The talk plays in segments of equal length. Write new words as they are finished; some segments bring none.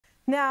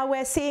Now,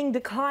 we're seeing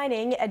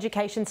declining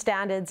education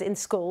standards in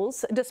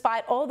schools.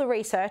 Despite all the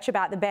research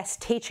about the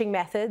best teaching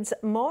methods,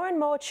 more and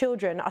more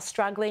children are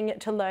struggling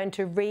to learn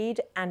to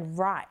read and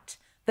write.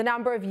 The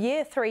number of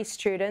Year 3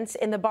 students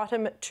in the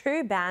bottom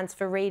two bands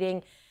for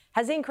reading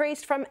has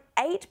increased from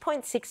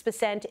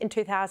 8.6% in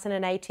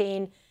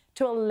 2018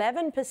 to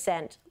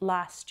 11%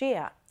 last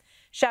year.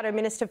 Shadow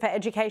Minister for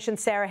Education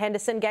Sarah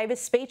Henderson gave a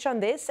speech on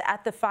this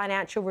at the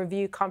Financial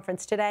Review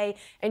conference today,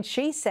 and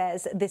she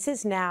says this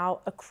is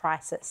now a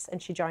crisis.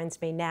 And she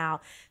joins me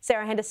now.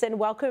 Sarah Henderson,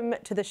 welcome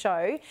to the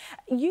show.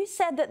 You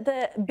said that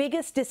the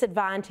biggest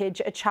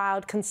disadvantage a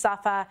child can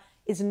suffer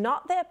is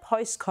not their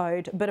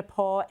postcode, but a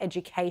poor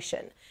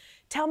education.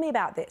 Tell me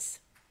about this.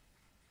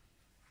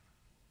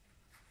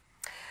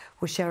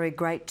 Well, Sharri,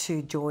 great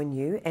to join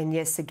you. And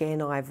yes,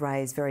 again, I've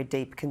raised very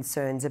deep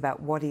concerns about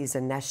what is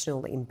a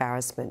national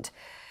embarrassment.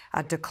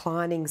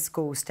 Declining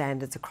school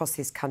standards across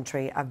this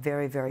country are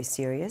very, very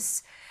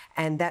serious.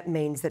 And that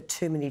means that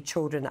too many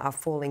children are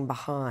falling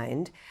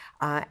behind.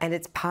 And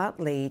it's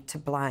partly to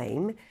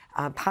blame,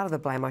 part of the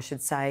blame, I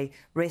should say,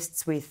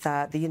 rests with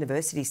the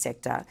university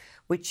sector,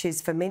 which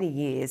has for many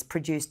years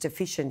produced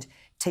deficient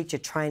teacher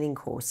training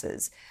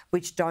courses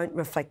which don't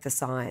reflect the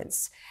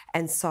science.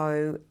 And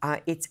so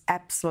it's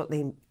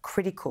absolutely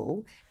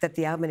critical that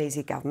the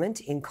Albanese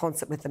government, in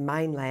concert with the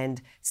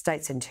mainland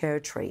states and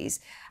territories,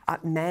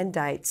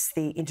 mandates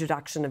the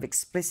introduction of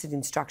explicit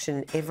instruction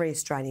in every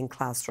Australian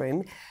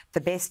classroom,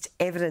 the best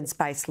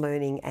evidence-based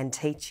learning and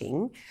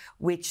teaching,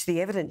 which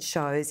the evidence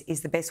shows is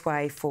the best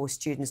way for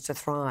students to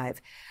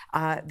thrive.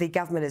 The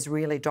government has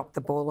really dropped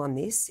the ball on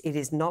this. It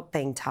is not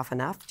being tough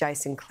enough.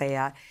 Jason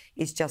Clare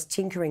is just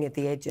tinkering at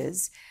the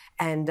edges,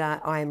 and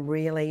I am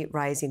really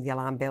raising the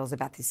alarm bells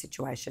about this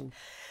situation.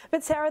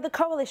 But Sarah, the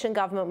coalition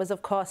government was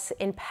of course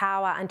in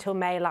power until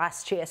May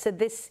last year, so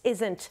this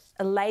isn't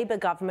a Labor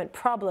government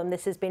problem.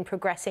 This has been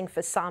progressing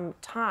for some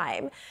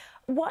time.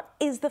 What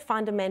is the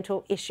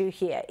fundamental issue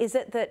here? Is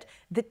it that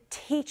the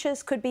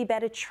teachers could be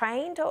better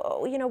trained,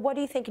 or what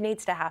do you think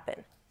needs to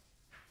happen?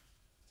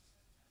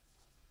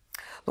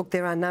 Look,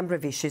 there are a number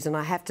of issues, and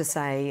I have to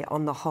say,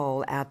 on the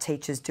whole, our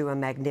teachers do a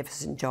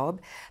magnificent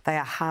job. They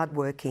are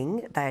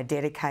hardworking, they are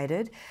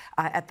dedicated.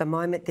 At the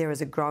moment, there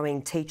is a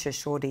growing teacher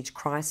shortage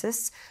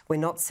crisis. We're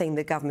not seeing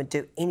the government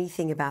do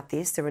anything about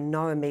this. There are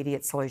no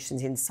immediate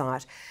solutions in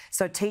sight.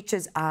 So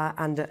teachers are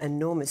under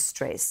enormous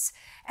stress.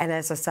 And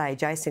as I say,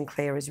 Jason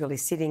Clare is really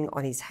sitting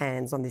on his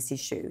hands on this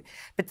issue.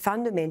 But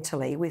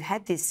fundamentally, we've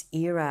had this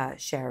era,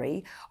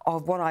 Sharri,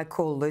 of what I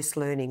call loose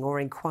learning or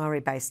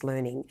inquiry-based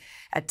learning.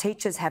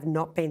 Teachers have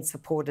not been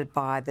supported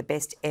by the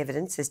best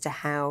evidence as to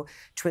how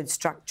to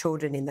instruct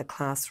children in the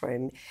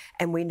classroom.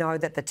 And we know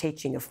that the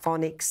teaching of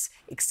phonics,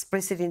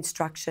 explicit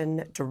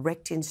instruction,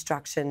 direct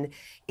instruction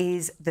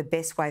is the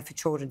best way for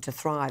children to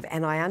thrive.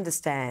 And I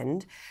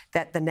understand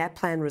that the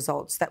NAPLAN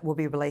results that will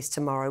be released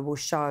tomorrow will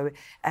show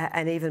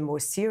an even more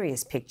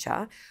serious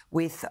picture,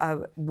 with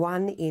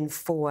 1 in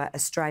 4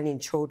 Australian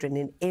children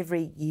in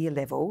every year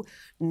level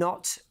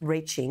not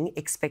reaching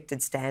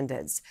expected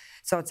standards.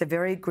 So it's a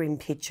very grim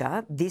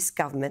picture. This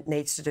government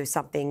needs to do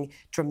something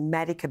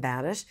dramatic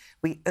about it.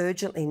 We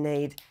urgently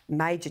need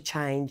major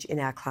change in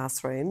our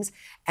classrooms,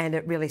 and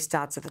it really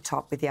starts at the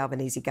top with the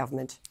Albanese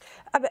government.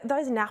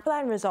 Those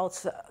NAPLAN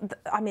results,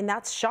 I mean,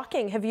 that's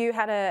shocking. Have you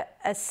had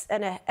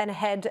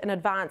an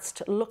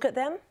advanced look at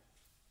them?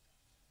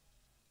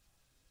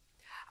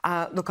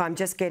 Look, I'm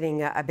just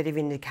getting a bit of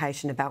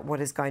indication about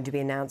what is going to be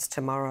announced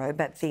tomorrow,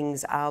 but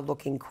things are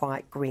looking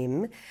quite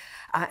grim.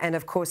 And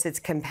of course, it's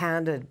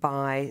compounded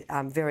by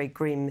very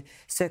grim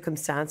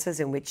circumstances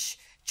in which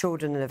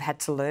children have had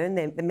to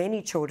learn.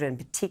 Many children,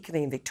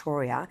 particularly in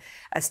Victoria,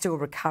 are still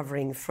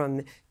recovering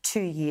from 2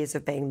 years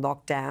of being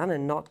locked down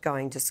and not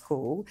going to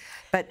school.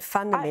 But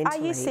fundamentally,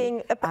 are you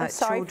seeing? I'm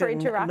sorry for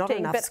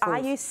interrupting, but are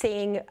you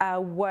seeing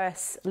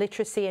worse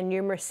literacy and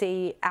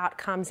numeracy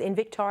outcomes in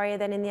Victoria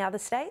than in the other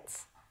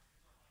states?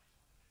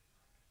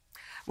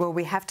 Well,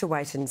 we have to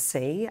wait and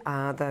see.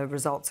 The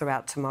results are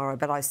out tomorrow,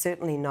 but I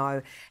certainly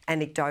know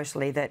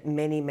anecdotally that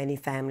many, many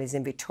families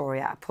in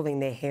Victoria are pulling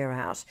their hair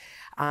out,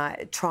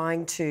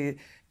 trying to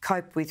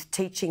cope with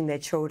teaching their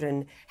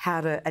children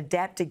how to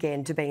adapt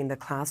again to being in the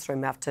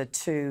classroom after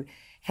 2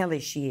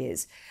 hellish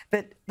years.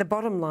 But the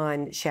bottom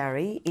line,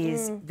 Sharri,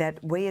 is that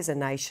we as a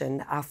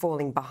nation are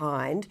falling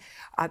behind.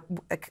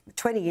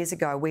 20 years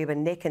ago, we were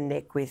neck and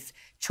neck with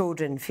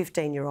children,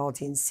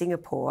 15-year-olds in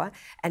Singapore,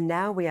 and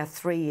now we are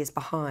 3 years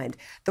behind.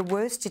 The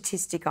worst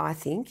statistic, I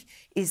think,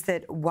 is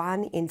that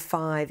 1 in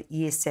 5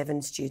 Year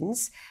 7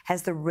 students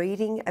has the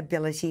reading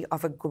ability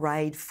of a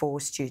Grade 4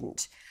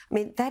 student. I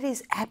mean, that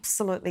is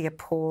absolutely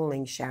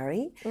appalling,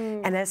 Sharri.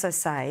 And as I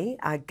say,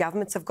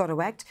 governments have got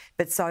to act,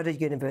 but so do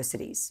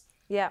universities.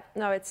 Yeah,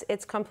 no,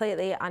 it's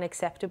completely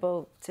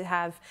unacceptable to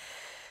have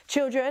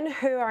children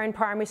who are in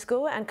primary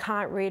school and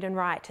can't read and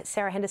write.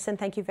 Sarah Henderson,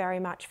 thank you very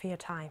much for your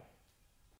time.